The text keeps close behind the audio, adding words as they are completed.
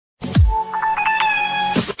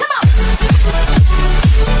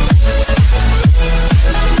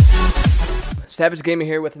Savage Gamer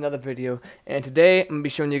here with another video, and today I'm going to be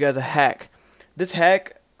showing you guys a hack. This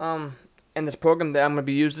hack, and this program that I'm going to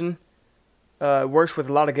be using, works with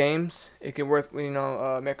a lot of games. It can work with,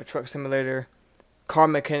 American Truck Simulator, Car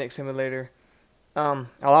Mechanic Simulator, a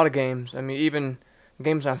lot of games. I mean, even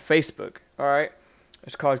games on Facebook, alright?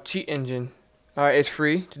 It's called Cheat Engine. Alright, it's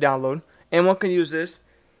free to download. Anyone can use this.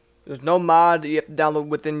 There's no mod that you have to download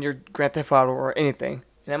within your Grand Theft Auto or anything.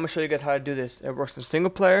 And I'm going to show you guys how to do this. It works in single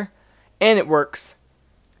player. And it works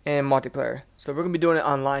in multiplayer. So we're gonna be doing it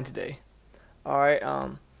online today. Alright,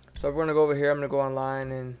 so we're gonna go over here. I'm gonna go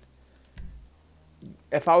online, and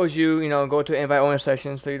if I was you, go to invite only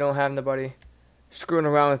session so you don't have nobody screwing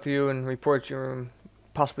around with you and report you and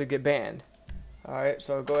possibly get banned. Alright,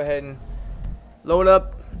 so go ahead and load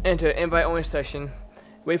up into invite only session.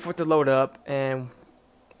 Wait for it to load up, and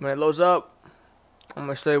when it loads up, I'm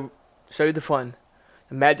gonna show you the fun.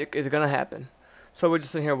 The magic is gonna happen. So we're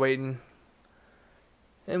just sitting here waiting.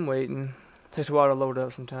 And waiting. Takes a while to load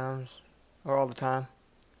up sometimes, or all the time.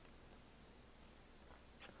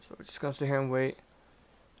 So we're just gonna sit here and wait.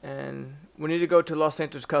 And we need to go to Los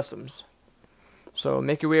Santos Customs. So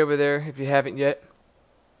make your way over there if you haven't yet.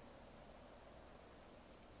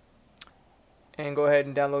 And go ahead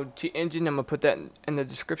and download Cheat Engine. I'm gonna put that in the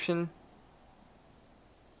description.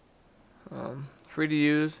 Free to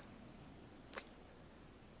use.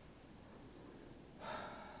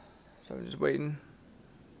 So we're just waiting.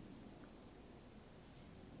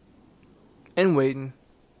 And waiting.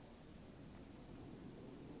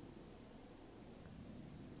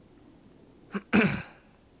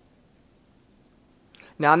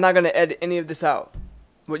 Now I'm not gonna edit any of this out.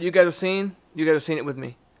 What you guys are seeing, you guys are seeing it with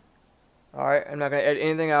me. Alright, I'm not gonna edit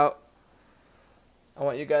anything out. I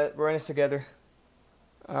want you guys, we're in this together.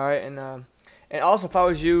 Alright, and also if I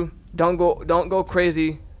was you, don't go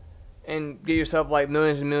crazy and get yourself like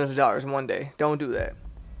millions and millions of dollars in one day. Don't do that.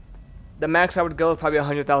 The max I would go is probably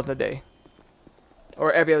 100,000 a day.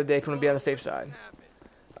 Or every other day if you want to be on the safe side.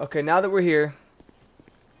 Okay, now that we're here,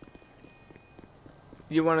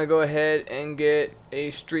 you want to go ahead and get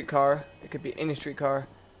a streetcar. It could be any streetcar.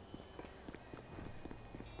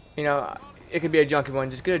 It could be a junky one.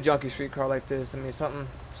 Just get a junky streetcar like this. I mean, something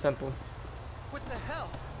simple. What the hell?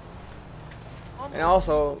 And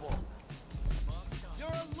also,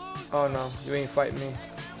 oh no, you ain't fighting me.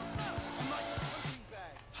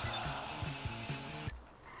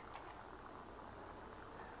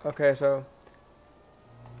 Okay, so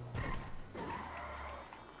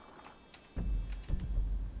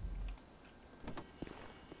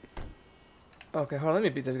okay, hold on, let me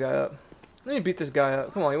beat this guy up. Let me beat this guy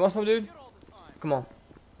up. Come on, you want some, dude? Come on.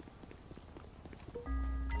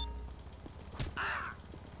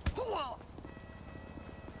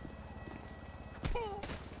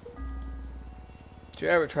 Don't you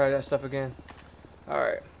ever try that stuff again.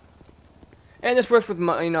 Alright. And this works with,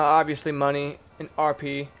 obviously money and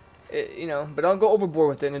RP. But don't go overboard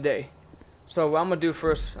with it in a day. So what I'm going to do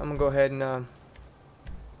first, I'm going to go ahead and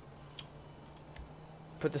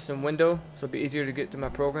put this in window so it'll be easier to get to my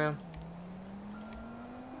program.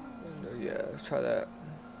 Yeah, let's try that.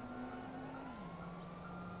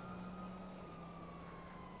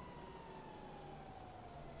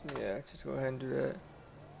 Yeah, let's just go ahead and do that.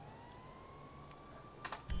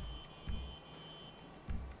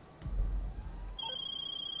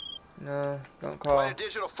 No, don't call. A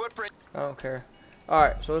digital footprint. I don't care.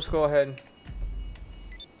 Alright, so let's go ahead.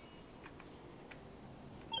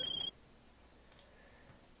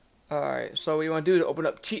 Alright, so what you want to do to open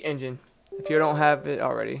up Cheat Engine, if you don't have it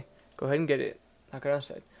already, go ahead and get it, like I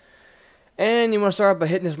said. And you want to start by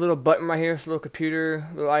hitting this little button right here, this little computer,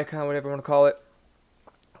 little icon, whatever you want to call it.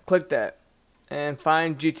 Click that, and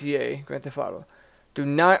find GTA, Grand Theft Auto. Do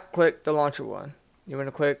not click the launcher one. You want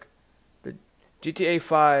to click the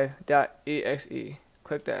GTA5.exe.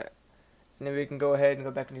 Click that. And then we can go ahead and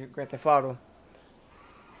go back into Grand Theft Auto.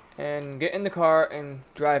 And get in the car and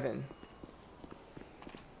drive in.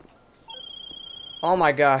 Oh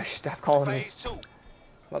my gosh, stop calling me. I'm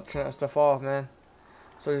about to turn that stuff off, man.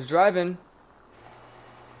 So just drive in.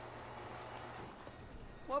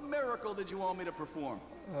 What miracle did you want me to perform?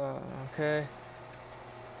 Okay.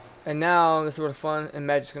 And now this is where the fun and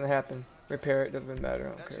magic's gonna happen. Repair it, doesn't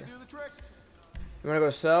matter, I don't care. Do the trick. You wanna go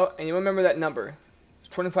to sell, and you remember that number. It's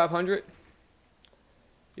 2,500.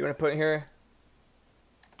 You wanna put in here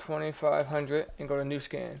 2,500 and go to new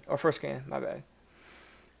scan, or first scan, my bad.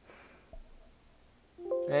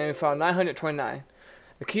 And we found 929.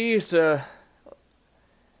 The key is to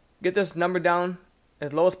get this number down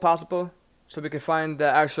as low as possible so we can find the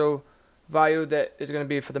actual value that is going to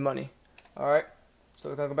be for the money. Alright, so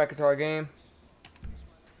we're going to go back into our game.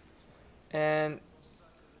 and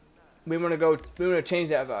we want to change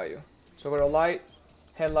that value. So go to light,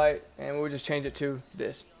 headlight, and we'll just change it to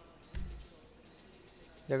this.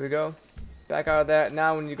 There we go. Back out of that.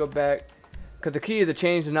 Now when you go back, because the key is to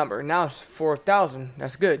change the number. Now it's 4,000.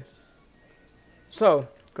 That's good. So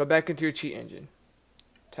go back into your cheat engine.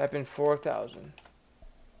 Type in 4,000.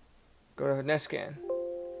 Go to the next scan.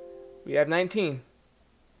 We have 19.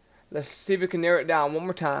 Let's see if we can narrow it down one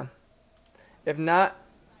more time. If not,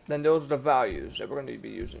 then those are the values that we're going to be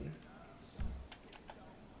using.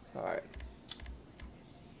 Alright.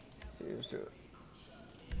 Let's do it.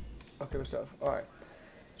 Okay, what's up? Alright.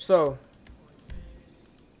 So,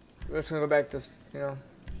 we're just going to go back to,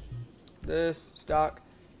 this, stock.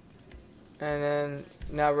 And then,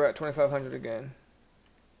 now we're at 2,500 again.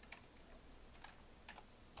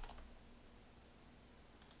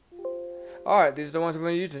 Alright, these are the ones we're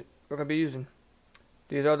going to be using.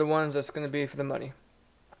 These are the ones that's going to be for the money.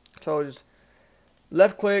 So just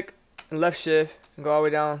left click and left shift and go all the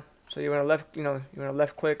way down. So you want to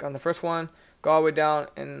left click on the first one, go all the way down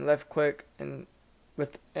and left click and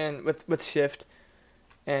with shift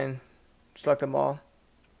and select them all.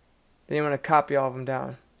 Then you want to copy all of them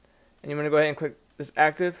down. And you want to go ahead and click this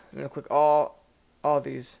active. You're going to click all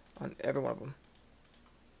these on every one of them.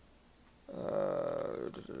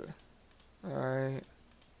 Alright.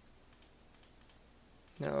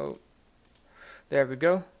 No. There we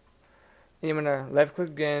go. And you're going to left click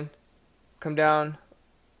again, come down,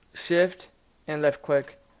 shift, and left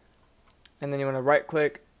click. And then you want to right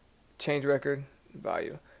click, change record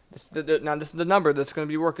value. Now this is the number that's going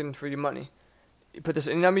to be working for your money. You put this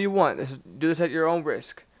any number you want. Do this at your own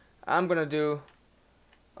risk. I'm going to do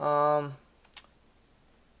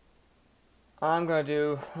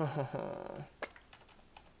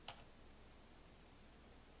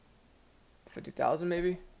 50,000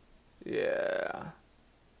 maybe? Yeah.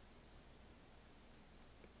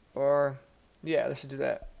 Or, yeah, let's just do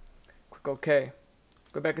that. Click OK.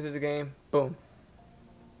 Go back into the game. Boom.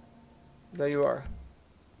 There you are.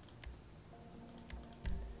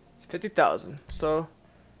 50,000. So,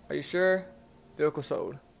 are you sure? Vehicle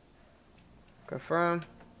sold. Confirm.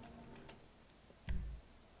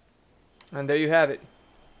 And there you have it.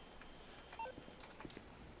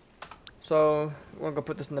 So, we're going to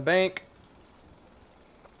put this in the bank.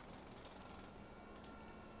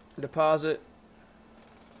 Deposit.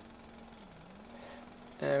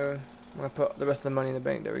 And I'm going to put the rest of the money in the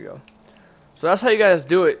bank. There we go. So that's how you guys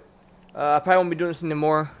do it. I probably won't be doing this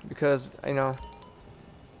anymore because, I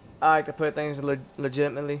like to put things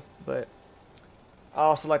legitimately. But I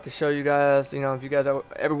also like to show you guys, if you guys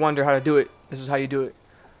ever wonder how to do it, this is how you do it.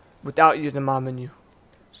 Without using the mod menu.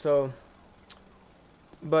 So,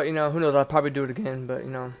 but, who knows, I'll probably do it again. But,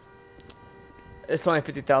 it's only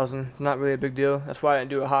 50,000. Not really a big deal. That's why I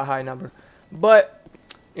didn't do a high number. But,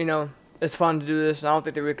 it's fun to do this. And I don't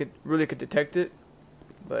think they really could detect it.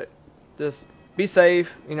 But just be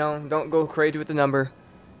safe. Don't go crazy with the number,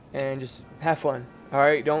 and just have fun. All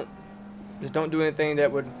right, don't do anything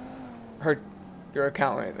that would hurt your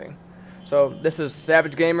account or anything. So this is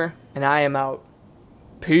Savage Gamer, and I am out.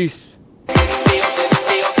 Peace.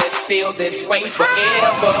 Feel this way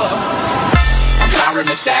forever. I'm Byron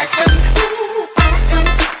Jackson.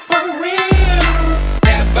 For real.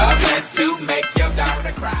 Never meant to make your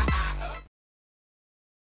daughter cry.